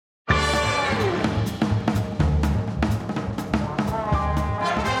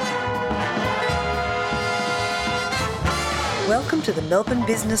Welcome to the Melbourne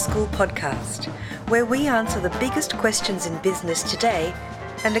Business School podcast, where we answer the biggest questions in business today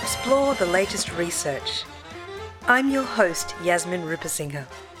and explore the latest research. I'm your host, Yasmin Rupasinghe.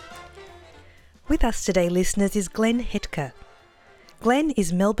 With us today, listeners, is Glenn Hetker. Glenn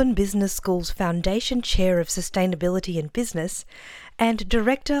is Melbourne Business School's Foundation Chair of Sustainability and Business and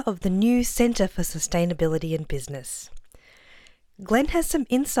Director of the new Centre for Sustainability and Business. Glenn has some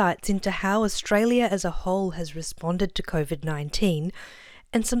insights into how Australia as a whole has responded to COVID-19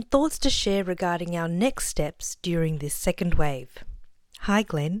 and some thoughts to share regarding our next steps during this second wave. Hi,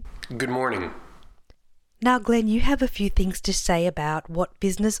 Glenn. Good morning. Now, Glenn, you have a few things to say about what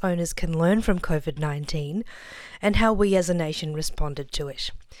business owners can learn from COVID-19 and how we as a nation responded to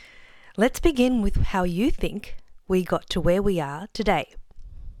it. Let's begin with how you think we got to where we are today.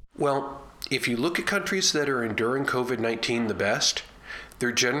 Well, if you look at countries that are enduring COVID-19 the best,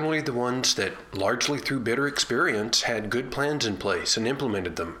 they're generally the ones that, largely through bitter experience, had good plans in place and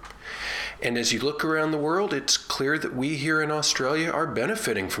implemented them. And as you look around the world, it's clear that we here in Australia are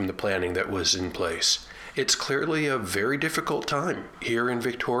benefiting from the planning that was in place. It's clearly a very difficult time, here in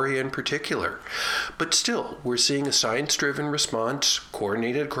Victoria in particular. But still, we're seeing a science-driven response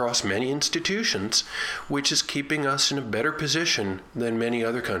coordinated across many institutions, which is keeping us in a better position than many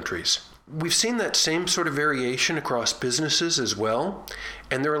other countries. We've seen that same sort of variation across businesses as well,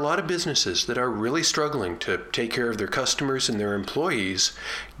 and there are a lot of businesses that are really struggling to take care of their customers and their employees,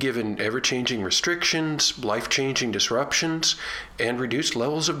 given ever-changing restrictions, life-changing disruptions, and reduced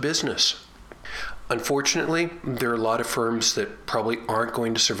levels of business. Unfortunately, there are a lot of firms that probably aren't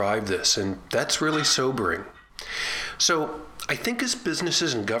going to survive this, and that's really sobering. So I think as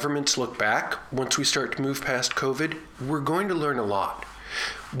businesses and governments look back, once we start to move past COVID, we're going to learn a lot.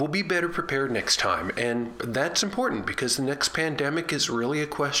 We'll be better prepared next time, and that's important because the next pandemic is really a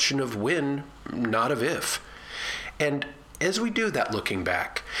question of when, not of if. And as we do that looking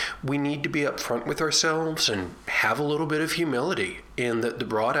back, we need to be upfront with ourselves and have a little bit of humility in that the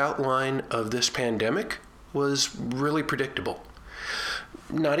broad outline of this pandemic was really predictable.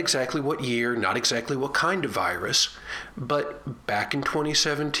 Not exactly what year, not exactly what kind of virus, but back in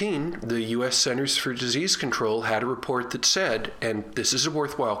 2017, the U.S. Centers for Disease Control had a report that said, and this is a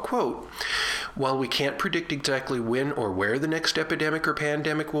worthwhile quote, "While we can't predict exactly when or where the next epidemic or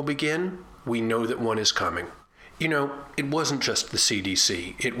pandemic will begin, we know that one is coming." You know, it wasn't just the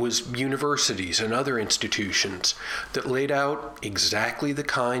CDC, it was universities and other institutions that laid out exactly the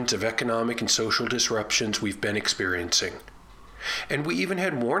kinds of economic and social disruptions we've been experiencing. And we even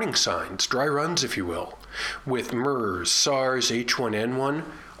had warning signs, dry runs if you will, with MERS, SARS, H1N1,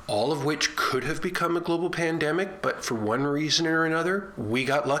 all of which could have become a global pandemic, but for one reason or another, we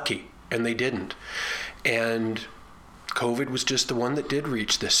got lucky, and they didn't. And COVID was just the one that did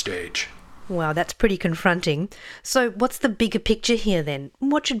reach this stage. Wow, that's pretty confronting. So what's the bigger picture here then?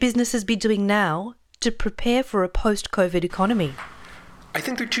 What should businesses be doing now to prepare for a post-COVID economy? I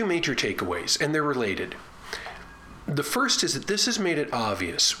think there are two major takeaways, and they're related. The first is that this has made it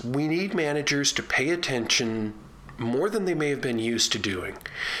obvious. We need managers to pay attention more than they may have been used to doing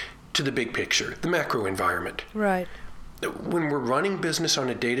to the big picture, the macro environment. Right. When we're running business on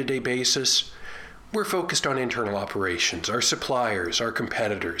a day-to-day basis, we're focused on internal operations, our suppliers, our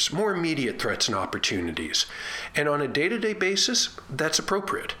competitors, more immediate threats and opportunities. And on a day-to-day basis, that's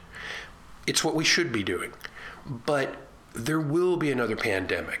appropriate. It's what we should be doing. But there will be another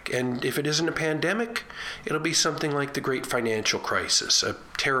pandemic, and if it isn't a pandemic, it'll be something like the Great Financial Crisis, a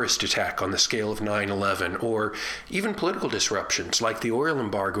terrorist attack on the scale of 9/11, or even political disruptions like the oil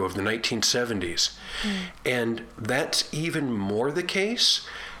embargo of the 1970s. And that's even more the case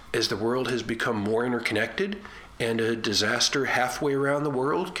as the world has become more interconnected, and a disaster halfway around the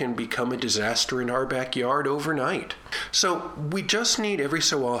world can become a disaster in our backyard overnight. So we just need every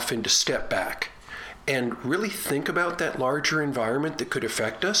so often to step back and really think about that larger environment that could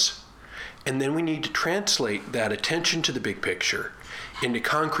affect us. And then we need to translate that attention to the big picture into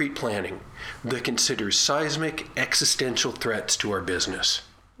concrete planning that considers seismic existential threats to our business.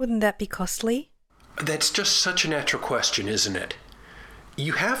 Wouldn't that be costly? That's just such a natural question, isn't it?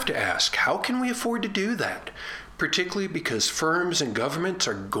 You have to ask, how can we afford to do that? Particularly because firms and governments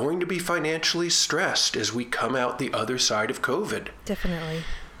are going to be financially stressed as we come out the other side of COVID. Definitely.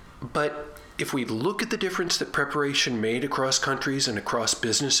 But if we look at the difference that preparation made across countries and across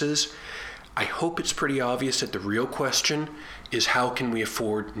businesses, I hope it's pretty obvious that the real question is how can we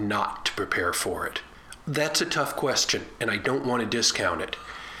afford not to prepare for it? That's a tough question, and I don't want to discount it.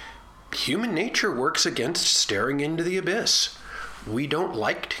 Human nature works against staring into the abyss. We don't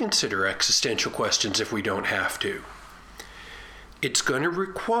like to consider existential questions if we don't have to. It's going to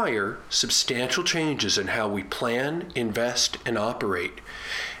require substantial changes in how we plan, invest, and operate.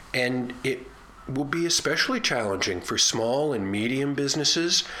 And it will be especially challenging for small and medium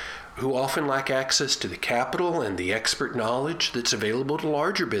businesses who often lack access to the capital and the expert knowledge that's available to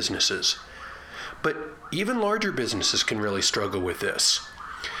larger businesses. But even larger businesses can really struggle with this.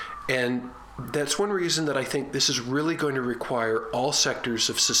 And that's one reason that I think this is really going to require all sectors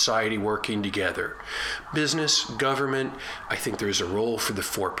of society working together. Business, government, I think there's a role for the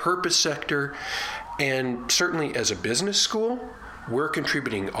for-purpose sector, and certainly as a business school, we're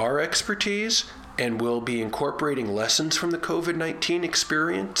contributing our expertise and we'll be incorporating lessons from the COVID-19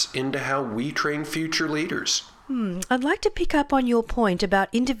 experience into how we train future leaders. I'd like to pick up on your point about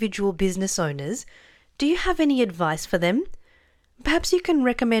individual business owners. Do you have any advice for them? Perhaps you can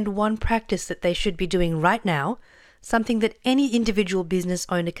recommend one practice that they should be doing right now, something that any individual business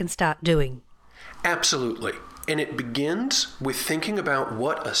owner can start doing. Absolutely. And it begins with thinking about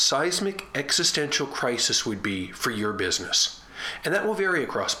what a seismic existential crisis would be for your business. And that will vary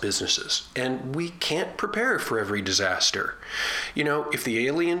across businesses. And we can't prepare for every disaster. You know, if the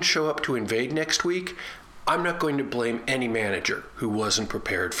aliens show up to invade next week, I'm not going to blame any manager who wasn't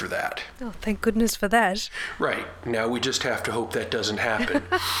prepared for that. Oh, thank goodness for that. Right. Now we just have to hope that doesn't happen.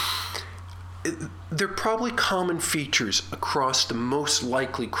 There are probably common features across the most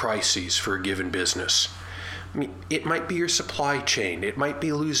likely crises for a given business. I mean, it might be your supply chain. It might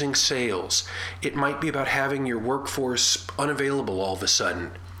be losing sales. It might be about having your workforce unavailable all of a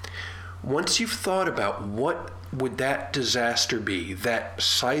sudden. Once you've thought about what would that disaster be, that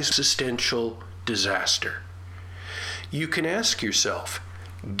existential disaster, you can ask yourself,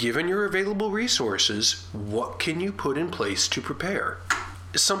 given your available resources, what can you put in place to prepare?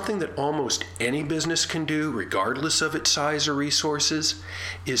 Something that almost any business can do, regardless of its size or resources,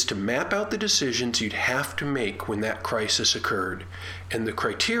 is to map out the decisions you'd have to make when that crisis occurred, and the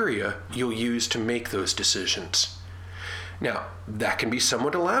criteria you'll use to make those decisions. Now, that can be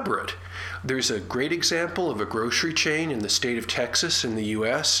somewhat elaborate. There's a great example of a grocery chain in the state of Texas in the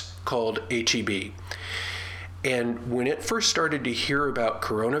US called H-E-B. And when it first started to hear about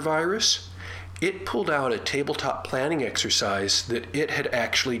coronavirus, it pulled out a tabletop planning exercise that it had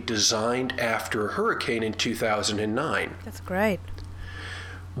actually designed after a hurricane in 2009. That's great.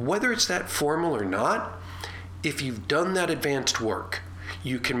 Whether it's that formal or not, if you've done that advanced work,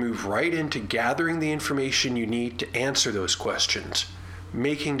 you can move right into gathering the information you need to answer those questions,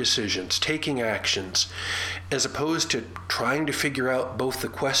 making decisions, taking actions, as opposed to trying to figure out both the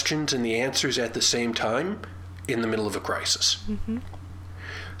questions and the answers at the same time in the middle of a crisis. Mm-hmm.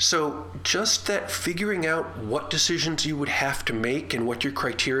 So just that figuring out what decisions you would have to make and what your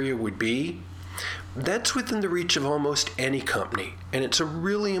criteria would be, that's within the reach of almost any company, and it's a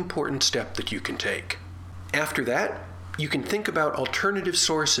really important step that you can take. After that, you can think about alternative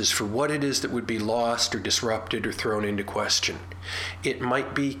sources for what it is that would be lost or disrupted or thrown into question. It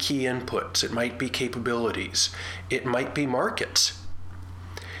might be key inputs, it might be capabilities, it might be markets.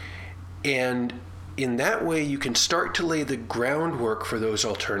 And in that way, you can start to lay the groundwork for those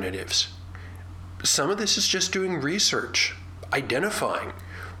alternatives. Some of this is just doing research, identifying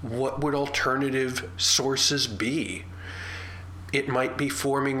what would alternative sources be. It might be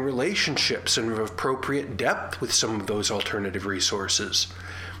forming relationships of appropriate depth with some of those alternative resources.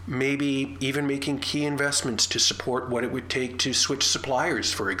 Maybe even making key investments to support what it would take to switch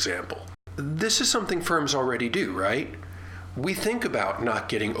suppliers, for example. This is something firms already do, right? We think about not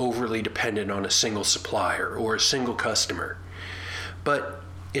getting overly dependent on a single supplier or a single customer. But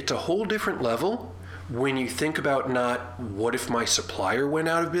it's a whole different level when you think about not what if my supplier went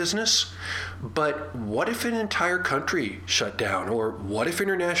out of business, but what if an entire country shut down, or what if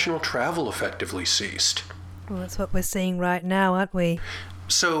international travel effectively ceased? Well, that's what we're seeing right now, aren't we?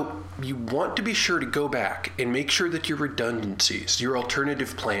 So you want to be sure to go back and make sure that your redundancies, your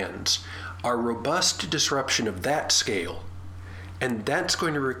alternative plans, are robust to disruption of that scale. And that's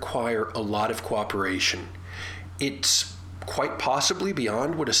going to require a lot of cooperation. It's quite possibly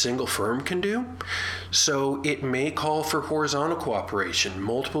beyond what a single firm can do. So it may call for horizontal cooperation,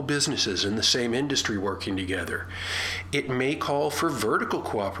 multiple businesses in the same industry working together. It may call for vertical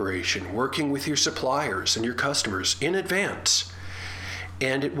cooperation, working with your suppliers and your customers in advance.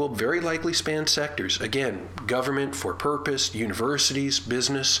 And it will very likely span sectors. Again, government, for-purpose, universities,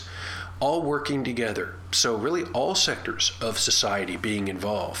 business, all working together. So really all sectors of society being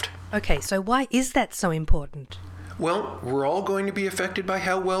involved. Okay, so why is that so important? Well, we're all going to be affected by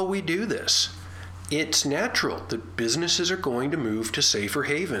how well we do this. It's natural that businesses are going to move to safer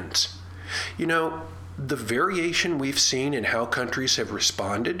havens. You know, The variation we've seen in how countries have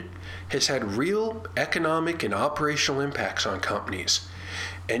responded has had real economic and operational impacts on companies.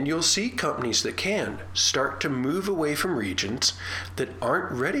 And you'll see companies that can start to move away from regions that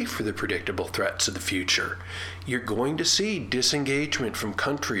aren't ready for the predictable threats of the future. You're going to see disengagement from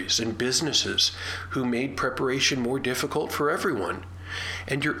countries and businesses who made preparation more difficult for everyone.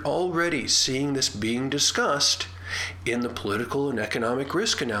 And you're already seeing this being discussed in the political and economic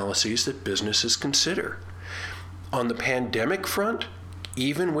risk analyses that businesses consider. On the pandemic front,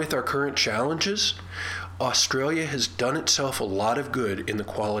 even with our current challenges, Australia has done itself a lot of good in the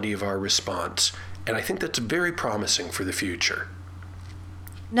quality of our response, and I think that's very promising for the future.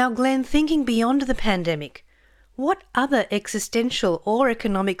 Now, Glenn, thinking beyond the pandemic, what other existential or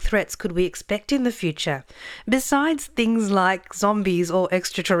economic threats could we expect in the future, besides things like zombies or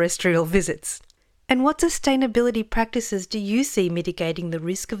extraterrestrial visits? And what sustainability practices do you see mitigating the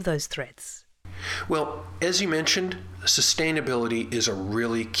risk of those threats? Well, as you mentioned, sustainability is a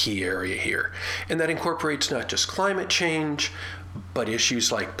really key area here, and that incorporates not just climate change, but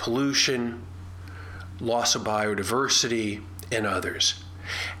issues like pollution, loss of biodiversity, and others.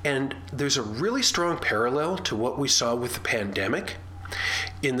 And there's a really strong parallel to what we saw with the pandemic,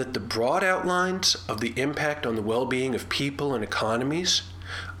 in that the broad outlines of the impact on the well-being of people and economies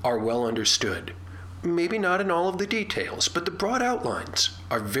are well understood. Maybe not in all of the details, but the broad outlines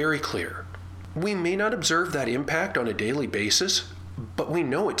are very clear. We may not observe that impact on a daily basis, but we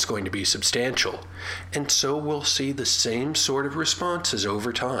know it's going to be substantial, and so we'll see the same sort of responses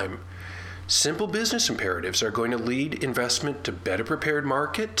over time. Simple business imperatives are going to lead investment to better prepared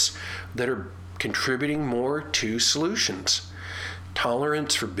markets that are contributing more to solutions.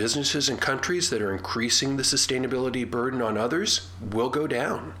 Tolerance for businesses and countries that are increasing the sustainability burden on others will go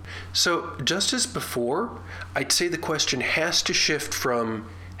down. So just as before, I'd say the question has to shift from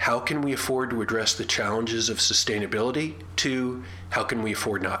how can we afford to address the challenges of sustainability to how can we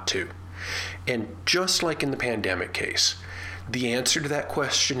afford not to? And just like in the pandemic case, the answer to that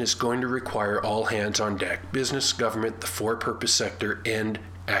question is going to require all hands on deck: business, government, the for-purpose sector, and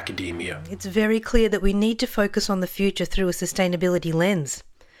academia. It's very clear that we need to focus on the future through a sustainability lens.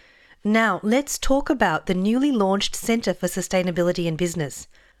 Now, let's talk about the newly launched Centre for Sustainability and Business.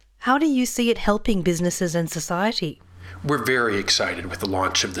 How do you see it helping businesses and society? We're very excited with the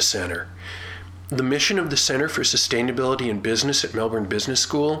launch of the Centre. The mission of the Centre for Sustainability and Business at Melbourne Business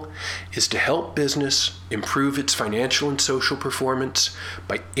School is to help business improve its financial and social performance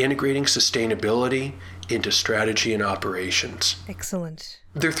by integrating sustainability into strategy and operations. Excellent.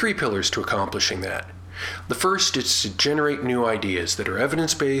 There are 3 pillars to accomplishing that. The first is to generate new ideas that are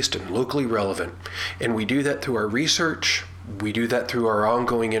evidence-based and locally relevant, and we do that through our research, we do that through our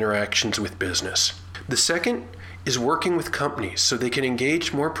ongoing interactions with business. The second is working with companies so they can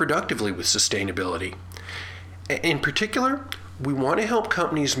engage more productively with sustainability. In particular, we want to help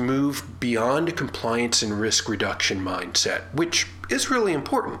companies move beyond a compliance and risk reduction mindset, which is really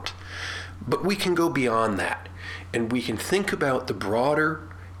important. But we can go beyond that, and we can think about the broader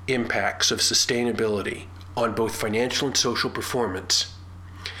impacts of sustainability on both financial and social performance.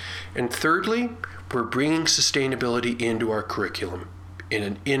 And thirdly, we're bringing sustainability into our curriculum in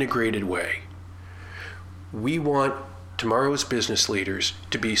an integrated way. We want tomorrow's business leaders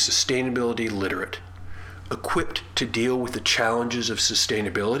to be sustainability literate, equipped to deal with the challenges of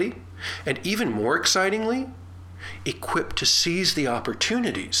sustainability, and even more excitingly, equipped to seize the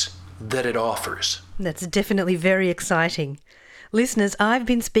opportunities that it offers. That's definitely very exciting. Listeners, I've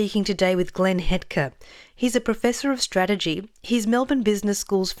been speaking today with Glenn Hetker. He's a professor of strategy, he's Melbourne Business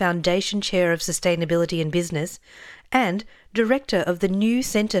School's Foundation Chair of Sustainability and Business, and Director of the new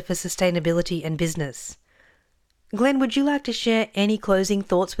Centre for Sustainability and Business. Glenn, would you like to share any closing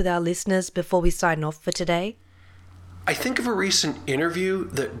thoughts with our listeners before we sign off for today? I think of a recent interview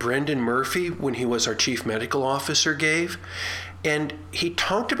that Brendan Murphy, when he was our Chief Medical Officer, gave, and he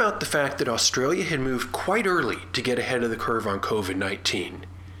talked about the fact that Australia had moved quite early to get ahead of the curve on COVID-19.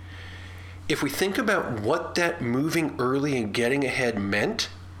 If we think about what that moving early and getting ahead meant,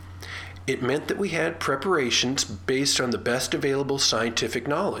 it meant that we had preparations based on the best available scientific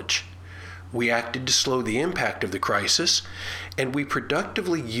knowledge. We acted to slow the impact of the crisis, and we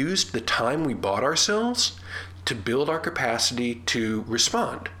productively used the time we bought ourselves to build our capacity to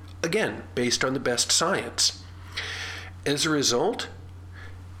respond, again, based on the best science. As a result,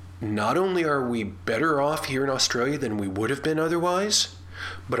 not only are we better off here in Australia than we would have been otherwise,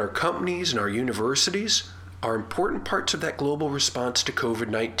 but our companies and our universities are important parts of that global response to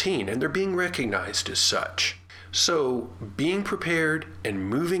COVID-19, and they're being recognized as such. So, being prepared and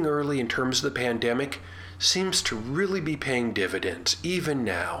moving early in terms of the pandemic seems to really be paying dividends, even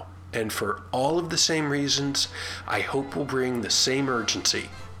now. And for all of the same reasons, I hope will bring the same urgency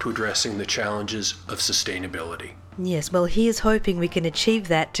to addressing the challenges of sustainability. Yes, well, here's hoping we can achieve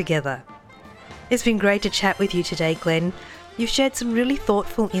that together. It's been great to chat with you today, Glenn. You've shared some really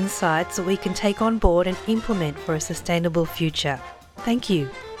thoughtful insights that we can take on board and implement for a sustainable future. Thank you.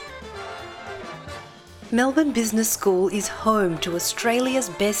 Melbourne Business School is home to Australia's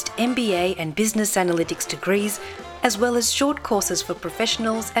best MBA and business analytics degrees, as well as short courses for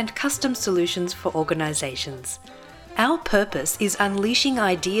professionals and custom solutions for organisations. Our purpose is unleashing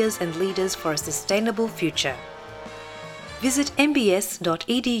ideas and leaders for a sustainable future. Visit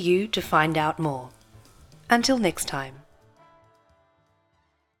mbs.edu to find out more. Until next time.